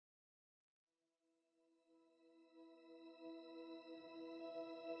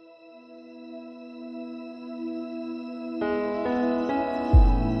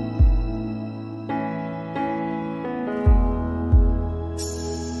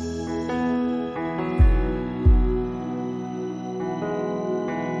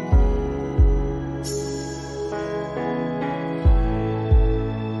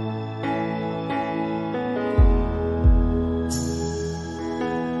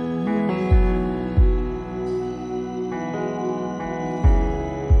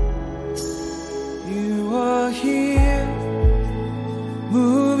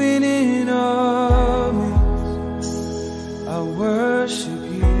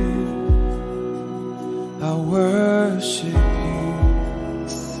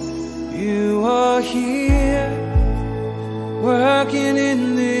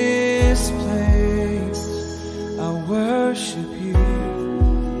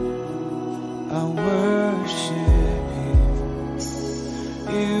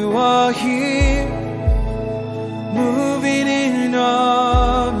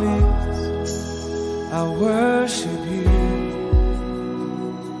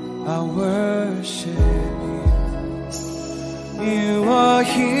worship you. You are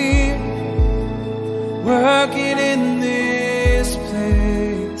here, working in this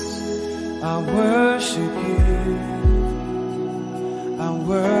place. I worship you. I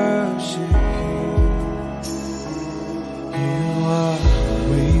worship you. You are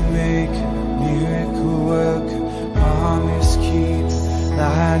waymaker, miracle worker, promise keeper,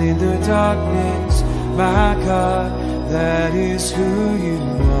 light in the darkness. My God, that is who you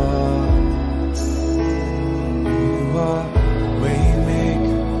are. You are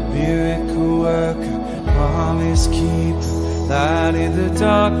waymaker, miracle worker, promise keeper, light in the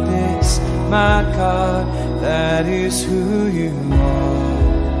darkness. My God, that is who you are.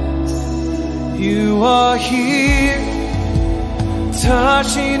 You are here,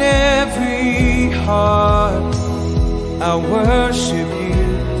 touching every heart. I worship you.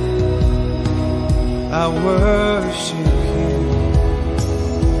 I worship you.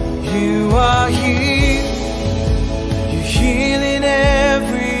 You are here, you're healing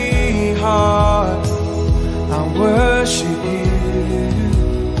every heart. I worship you.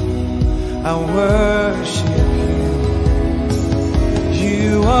 I worship you.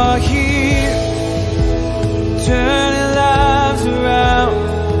 You are here, turning lives around.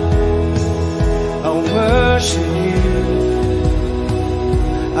 I worship you.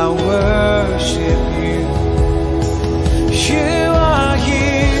 I worship you. You are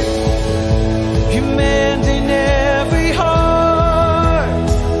here, you're mending every heart.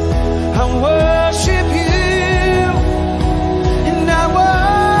 I worship you, and I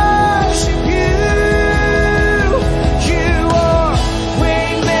worship you. You are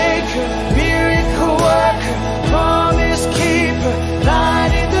waymaker, miracle worker, promise keeper,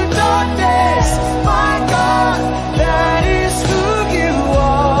 light in the darkness. My God, that is who you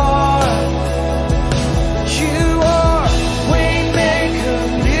are. You are waymaker,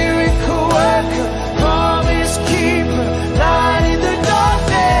 miracle worker, promise keeper, light in the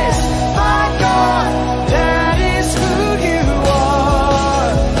darkness. My God, that is who you are.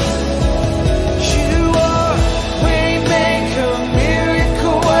 You are waymaker,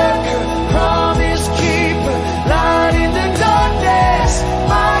 miracle worker, promise keeper, light in the darkness.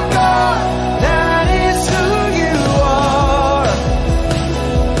 My God, that is who you are.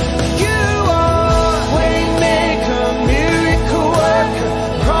 You are waymaker, miracle worker,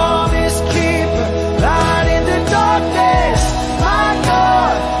 promise keeper, light in the darkness. My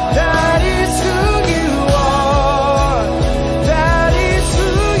God, that is who you are. That is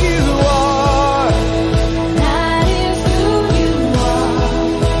who you are. That is who you are.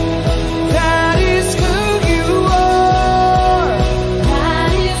 That is who you are. That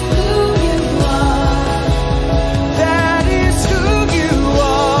is who you are. That is who you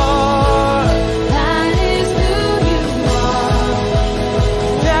are. That is who you are.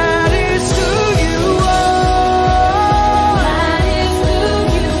 That is who you are. That is who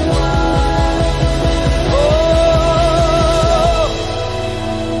you are. Oh.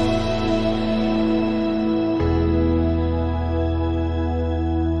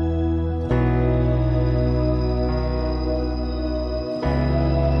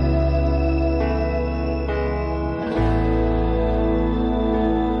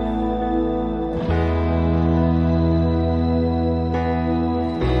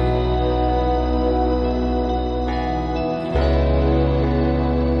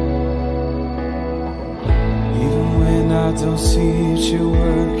 Even when I don't see it, you're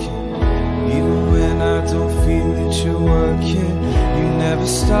working. Even when I don't feel it, you're working. You never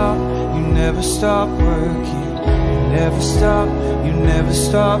stop, you never stop working. You never stop, you never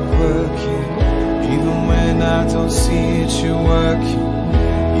stop working. Even when I don't see it, you're working.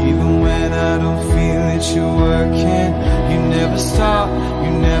 Even when I don't feel it, you're working. You never stop,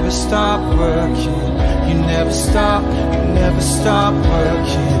 you never stop working. You never stop, you never stop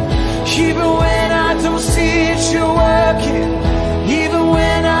working. Even when I don't see it, you're working. Even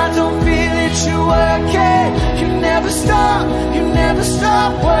when I don't feel it, you're working. You never stop, you never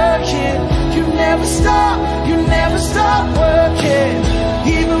stop working. You never stop, you never stop working.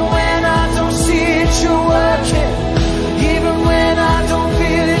 Even when I don't see it, you're working. Even when I don't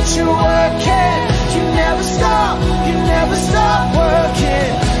feel it, you're working. You never stop, you never stop working.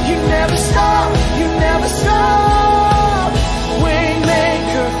 You never stop, you never stop.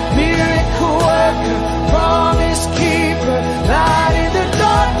 Waymaker, miracle worker, promise keeper, light in the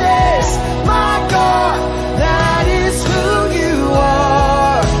darkness. My God, that is who you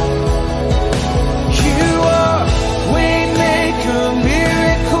are. You are waymaker.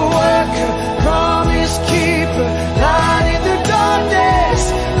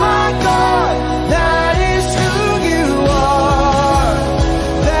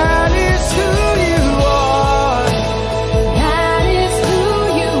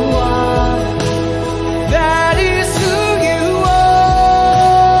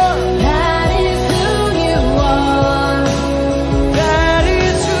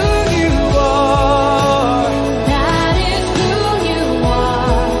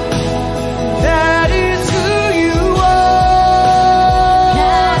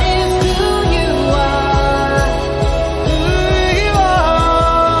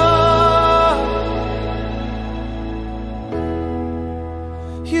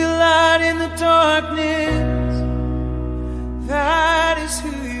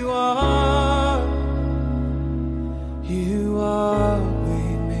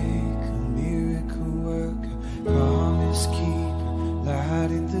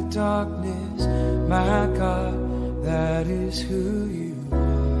 darkness. My God, that is who you